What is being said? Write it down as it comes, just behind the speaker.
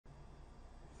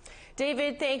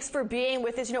David, thanks for being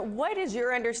with us. What is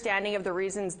your understanding of the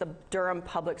reasons the Durham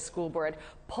Public School Board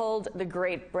pulled The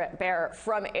Great Bear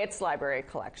from its library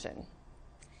collection?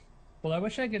 Well, I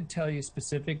wish I could tell you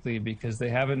specifically because they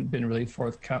haven't been really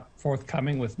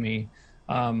forthcoming with me.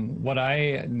 What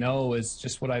I know is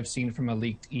just what I've seen from a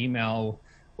leaked email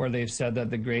where they've said that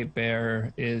The Great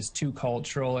Bear is too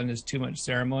cultural and is too much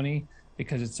ceremony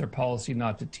because it's their policy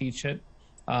not to teach it.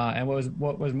 And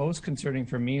what was most concerning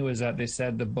for me was that they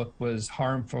said the book was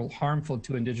harmful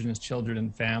to Indigenous children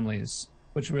and families,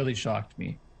 which really shocked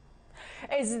me.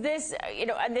 Is this,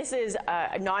 and this is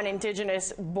a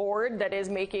non-Indigenous board that is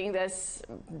making this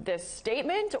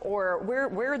statement, or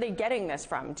where are they getting this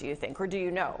from, do you think, or do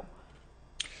you know?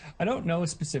 I don't know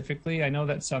specifically. I know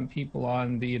that some people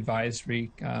on the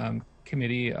advisory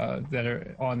committee that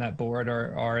are on that board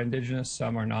are Indigenous,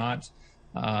 some are not.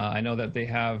 I know that they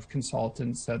have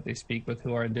consultants that they speak with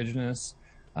who are Indigenous.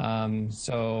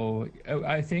 So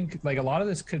I think like a lot of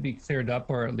this could be cleared up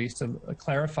or at least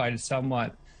clarified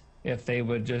somewhat if they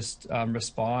would just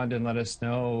respond and let us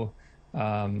know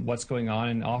what's going on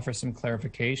and offer some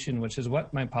clarification, which is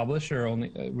what my publisher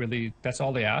really, that's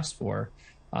all they asked for.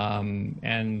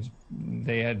 And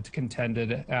they had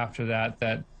contended after that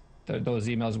those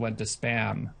emails went to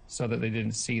spam so that they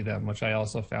didn't see them, which I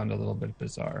also found a little bit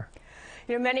bizarre.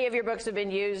 Many of your books have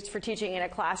been used for teaching in a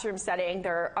classroom setting.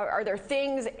 Are there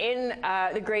things in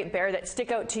The Great Bear that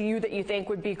stick out to you that you think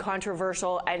would be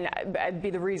controversial and be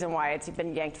the reason why it's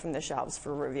been yanked from the shelves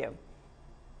for review?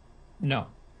 No.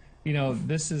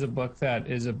 This is a book that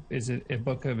is a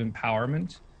book of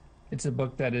empowerment. It's a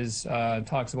book that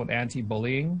talks about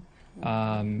anti-bullying.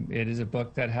 It is a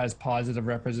book that has positive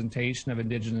representation of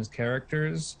Indigenous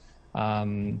characters.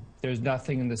 There's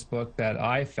nothing in this book that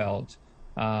I felt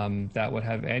that would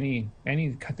have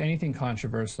anything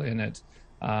controversial in it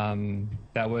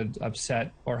that would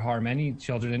upset or harm any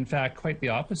children. In fact, quite the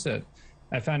opposite.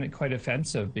 I found it quite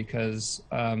offensive because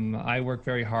I work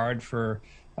very hard for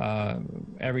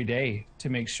every day to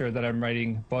make sure that I'm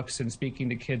writing books and speaking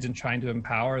to kids and trying to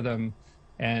empower them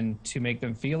and to make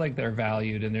them feel like they're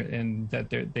valued and that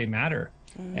they matter.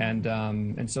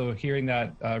 And so hearing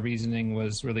that reasoning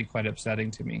was really quite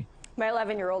upsetting to me. My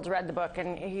 11-year-old read the book,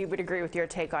 and he would agree with your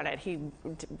take on it. He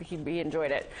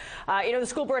enjoyed it. The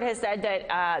school board has said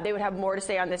that they would have more to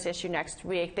say on this issue next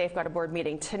week. They've got a board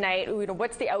meeting tonight.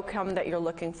 What's the outcome that you're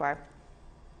looking for?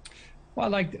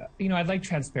 Well, I'd like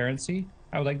transparency.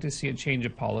 I would like to see a change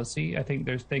of policy. I think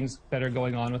there's things that are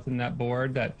going on within that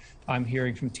board that I'm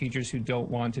hearing from teachers who don't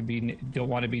want to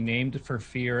be named for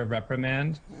fear of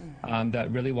reprimand,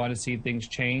 that really want to see things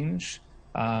change.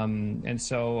 And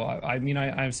so,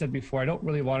 I've said before, I don't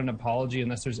really want an apology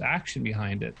unless there's action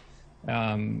behind it.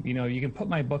 You can put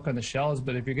my book on the shelves,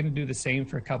 but if you're going to do the same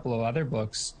for a couple of other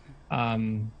books,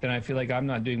 then I feel like I'm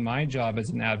not doing my job as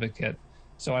an advocate.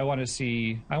 So I want to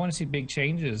see big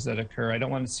changes that occur. I don't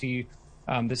want to see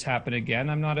this happen again.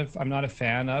 I'm not a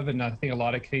fan of, and I think a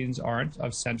lot of Canadians aren't,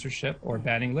 of censorship or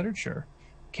banning literature.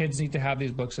 Kids need to have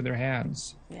these books in their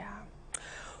hands. Yeah.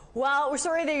 Well, we're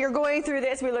sorry that you're going through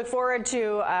this. We look forward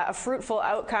to a fruitful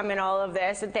outcome in all of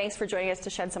this. And thanks for joining us to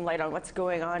shed some light on what's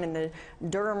going on in the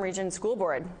Durham Region School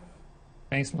Board.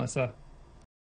 Thanks, Melissa.